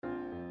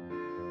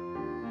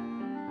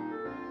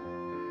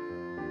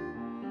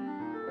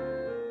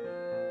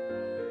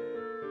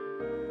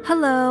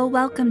Hello,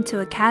 welcome to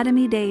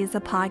Academy Days, a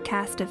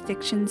podcast of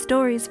fiction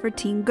stories for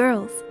teen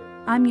girls.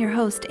 I'm your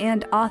host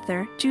and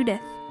author,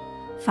 Judith.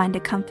 Find a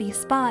comfy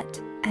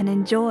spot and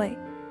enjoy.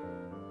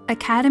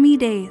 Academy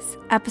Days,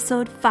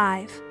 Episode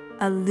 5,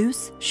 A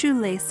Loose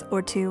Shoelace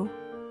or Two.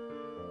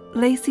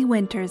 Lacey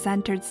Winters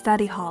entered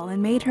study hall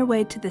and made her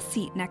way to the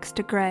seat next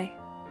to Gray.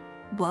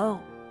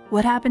 "Whoa,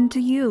 what happened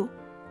to you?"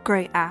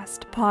 Gray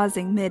asked,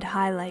 pausing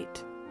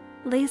mid-highlight.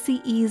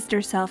 Lacey eased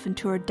herself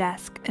into her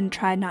desk and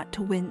tried not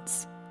to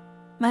wince.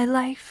 "My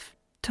life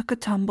took a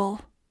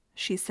tumble,"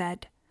 she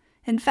said.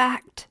 "In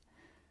fact,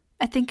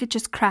 I think it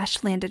just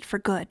crash-landed for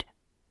good."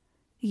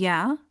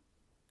 "Yeah?"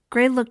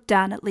 Gray looked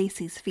down at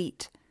Lacey's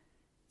feet.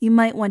 "You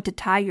might want to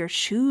tie your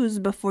shoes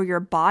before your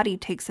body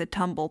takes a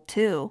tumble,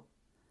 too."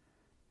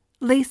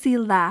 Lacey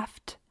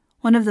laughed,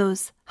 one of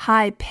those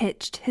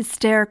high-pitched,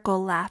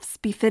 hysterical laughs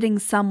befitting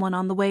someone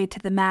on the way to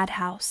the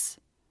madhouse.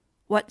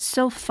 "What's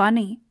so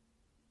funny?"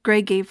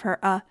 Gray gave her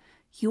a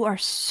 "you are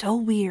so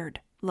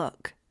weird"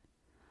 look.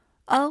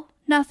 "Oh,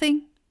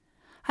 nothing.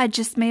 I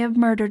just may have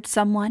murdered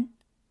someone."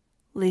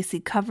 Lacey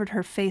covered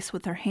her face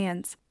with her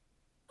hands.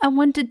 "I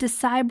wanted to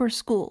cyber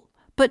school,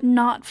 but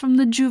not from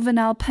the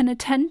juvenile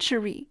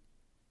penitentiary."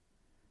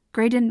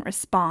 Gray didn't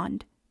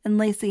respond, and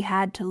Lacey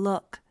had to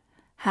look,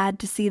 had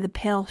to see the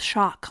pale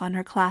shock on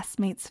her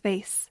classmate's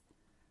face.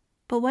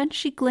 But when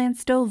she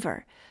glanced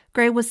over,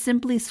 Gray was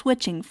simply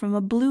switching from a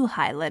blue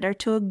highlighter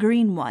to a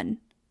green one.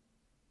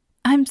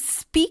 "I'm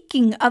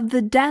speaking of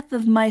the death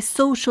of my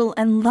social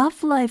and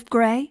love life,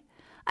 Gray.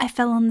 I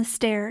fell on the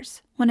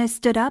stairs. When I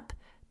stood up,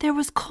 there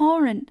was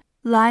Corin,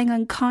 lying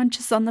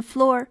unconscious on the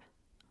floor.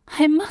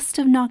 I must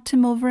have knocked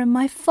him over in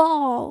my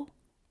fall."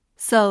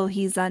 "So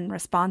he's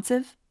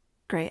unresponsive?"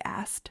 Gray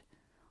asked.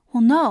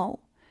 "Well, no.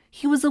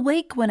 He was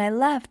awake when I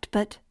left,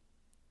 but—"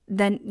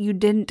 "Then you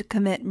didn't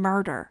commit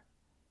murder."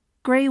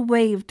 Gray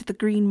waved the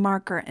green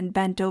marker and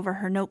bent over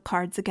her note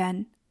cards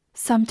again.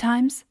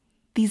 "Sometimes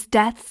these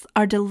deaths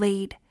are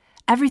delayed.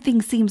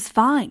 Everything seems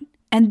fine,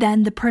 and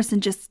then the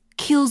person just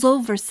keels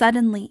over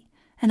suddenly,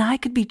 and I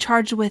could be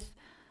charged with,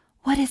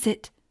 what is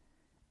it?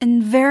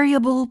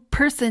 Invariable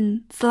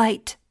person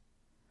slight."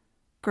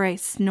 Gray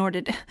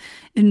snorted.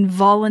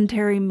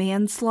 "Involuntary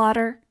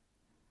manslaughter?"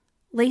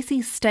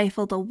 Lacey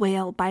stifled a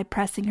wail by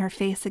pressing her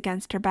face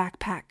against her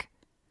backpack.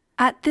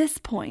 At this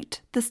point,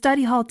 the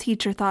study hall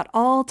teacher thought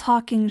all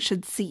talking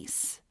should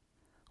cease.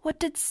 What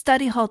did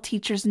study hall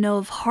teachers know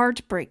of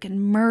heartbreak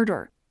and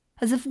murder?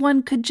 As if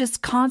one could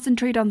just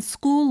concentrate on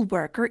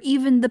schoolwork or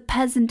even the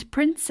peasant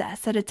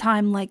princess at a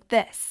time like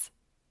this.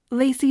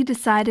 Lacey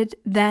decided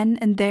then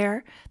and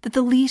there that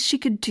the least she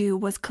could do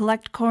was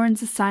collect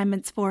Corin's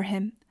assignments for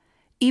him.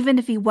 Even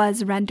if he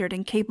was rendered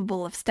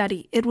incapable of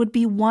study, it would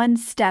be one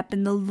step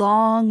in the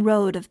long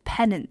road of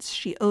penance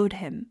she owed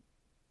him.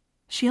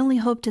 She only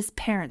hoped his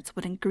parents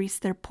wouldn't grease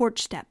their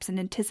porch steps in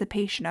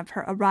anticipation of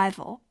her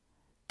arrival.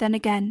 Then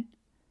again,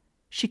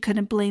 she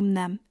couldn't blame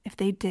them if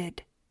they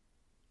did.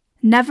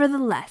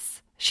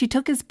 Nevertheless, she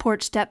took his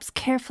porch steps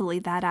carefully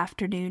that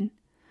afternoon.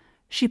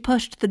 She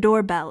pushed the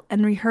doorbell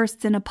and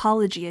rehearsed an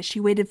apology as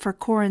she waited for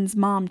Corin's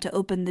mom to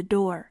open the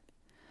door.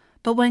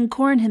 But when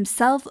Corin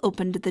himself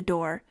opened the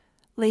door,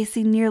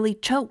 Lacey nearly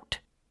choked.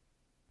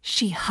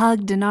 She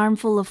hugged an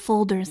armful of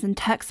folders and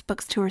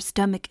textbooks to her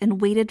stomach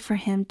and waited for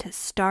him to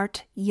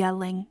start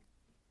yelling.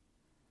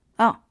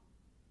 "Oh,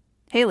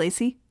 hey,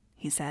 Lacey,"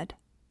 he said.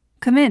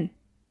 "Come in."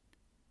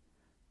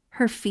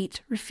 Her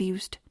feet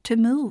refused to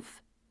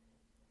move.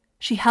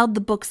 She held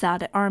the books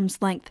out at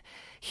arm's length.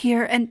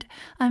 "Here, and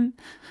I'm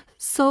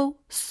so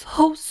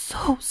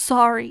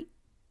sorry."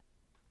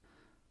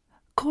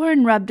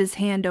 Corin rubbed his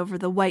hand over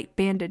the white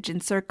bandage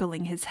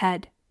encircling his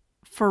head.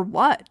 "For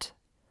what?"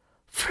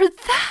 "For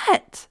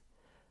that!"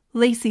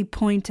 Lacey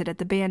pointed at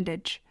the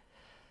bandage.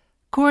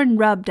 Corin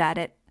rubbed at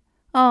it.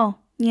 "Oh,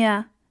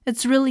 yeah,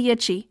 it's really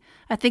itchy.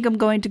 I think I'm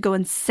going to go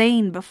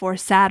insane before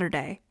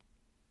Saturday."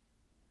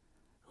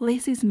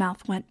 Lacey's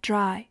mouth went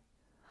dry.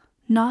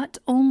 Not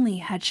only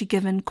had she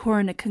given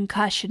Corin a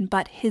concussion,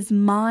 but his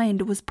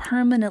mind was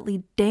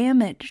permanently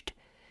damaged.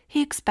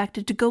 He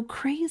expected to go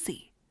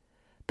crazy.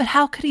 But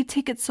how could he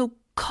take it so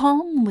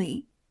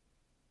calmly?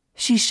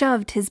 She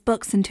shoved his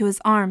books into his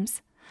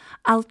arms.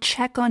 "I'll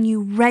check on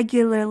you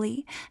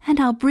regularly, and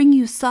I'll bring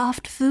you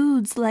soft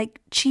foods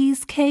like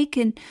cheesecake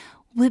and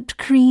whipped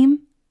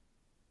cream."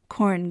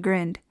 Corin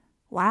grinned.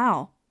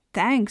 "Wow,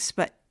 thanks,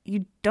 but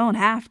you don't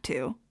have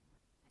to."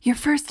 "Your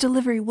first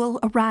delivery will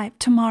arrive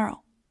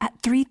tomorrow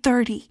at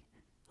 3:30,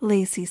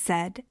 Lacey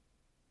said.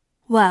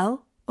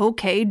 "Well,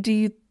 okay, do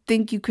you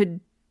think you could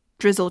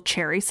drizzle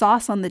cherry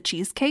sauce on the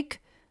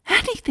cheesecake?"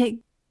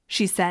 "Anything,"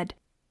 she said,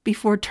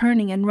 before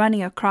turning and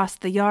running across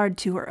the yard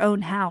to her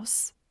own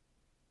house.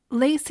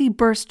 Lacey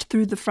burst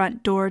through the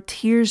front door,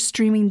 tears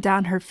streaming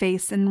down her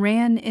face, and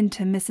ran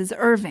into Mrs.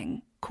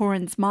 Irving,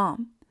 Corin's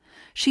mom.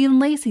 She and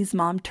Lacey's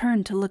mom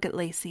turned to look at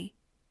Lacey.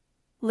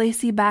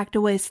 Lacey backed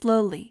away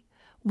slowly,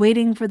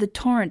 waiting for the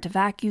torrent of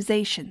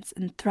accusations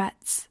and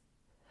threats.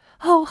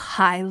 "Oh,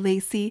 hi,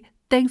 Lacey.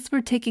 Thanks for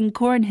taking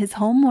Corin his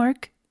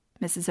homework,"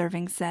 Mrs.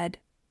 Irving said.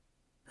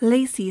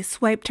 Lacey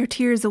swiped her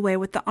tears away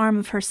with the arm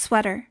of her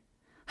sweater.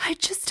 I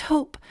just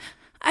hope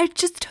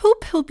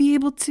he'll be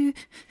able to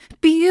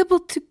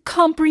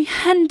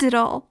comprehend it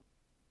all.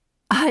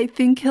 I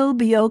think he'll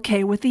be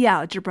okay with the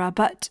algebra,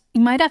 but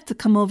you might have to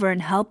come over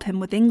and help him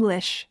with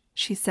English,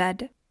 she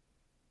said.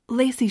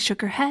 Lacey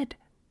shook her head.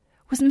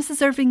 Was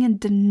Mrs. Irving in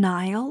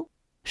denial?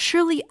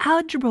 Surely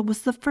algebra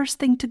was the first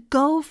thing to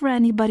go for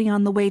anybody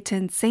on the way to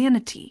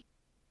insanity.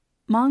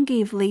 Mom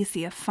gave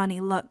Lacey a funny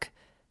look.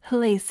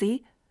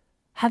 Lacey,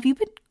 have you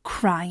been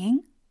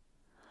crying?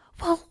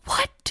 Well,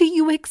 what do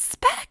you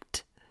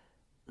expect?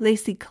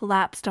 Lacey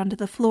collapsed onto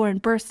the floor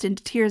and burst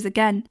into tears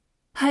again.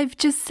 I've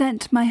just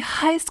sent my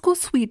high school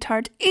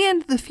sweetheart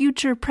and the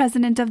future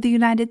president of the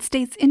United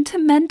States into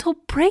mental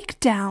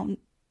breakdown.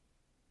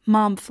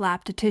 Mom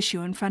flapped a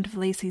tissue in front of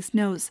Lacey's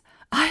nose.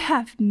 I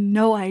have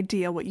no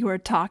idea what you are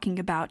talking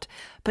about,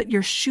 but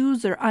your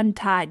shoes are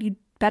untied. You'd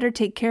better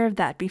take care of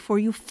that before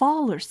you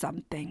fall or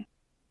something.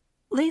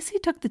 Lacey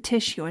took the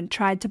tissue and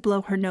tried to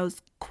blow her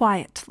nose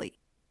quietly.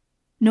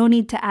 No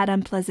need to add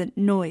unpleasant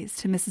noise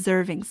to Mrs.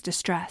 Irving's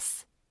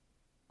distress.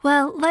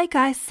 Well, like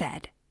I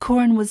said,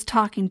 Corin was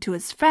talking to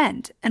his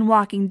friend and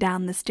walking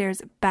down the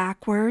stairs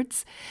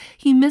backwards.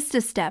 He missed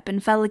a step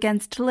and fell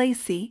against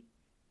Lacey,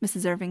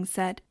 Mrs. Irving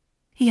said.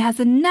 He has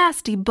a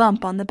nasty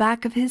bump on the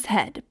back of his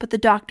head, but the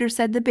doctor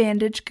said the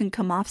bandage can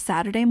come off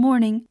Saturday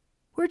morning.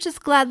 We're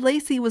just glad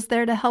Lacey was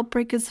there to help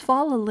break his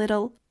fall a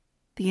little.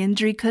 The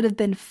injury could have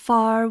been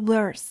far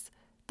worse.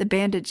 The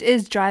bandage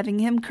is driving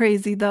him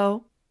crazy,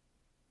 though.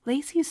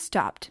 Lacey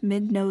stopped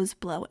mid-nose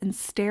blow and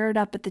stared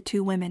up at the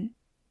two women.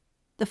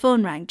 The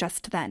phone rang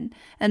just then,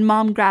 and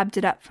Mom grabbed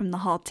it up from the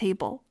hall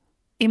table.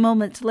 A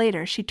moment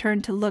later, she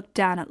turned to look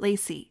down at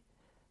Lacey.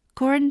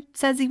 Corin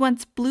says he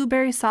wants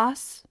blueberry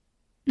sauce,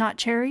 not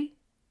cherry.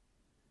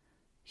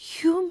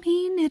 You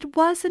mean it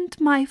wasn't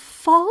my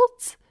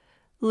fault?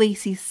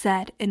 Lacey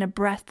said in a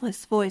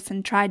breathless voice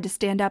and tried to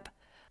stand up.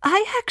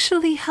 I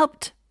actually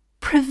helped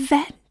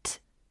prevent.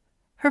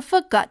 Her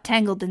foot got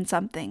tangled in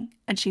something,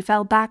 and she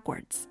fell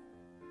backwards.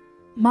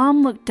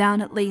 Mom looked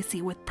down at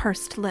Lacey with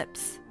pursed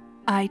lips.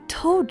 I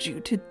told you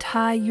to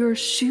tie your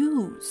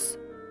shoes.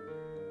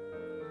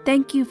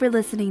 Thank you for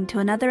listening to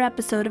another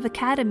episode of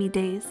Academy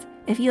Days.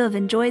 If you have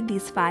enjoyed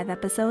these 5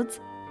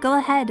 episodes, go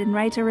ahead and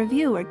write a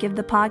review or give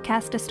the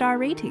podcast a star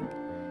rating.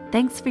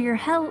 Thanks for your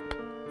help.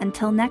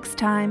 Until next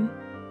time.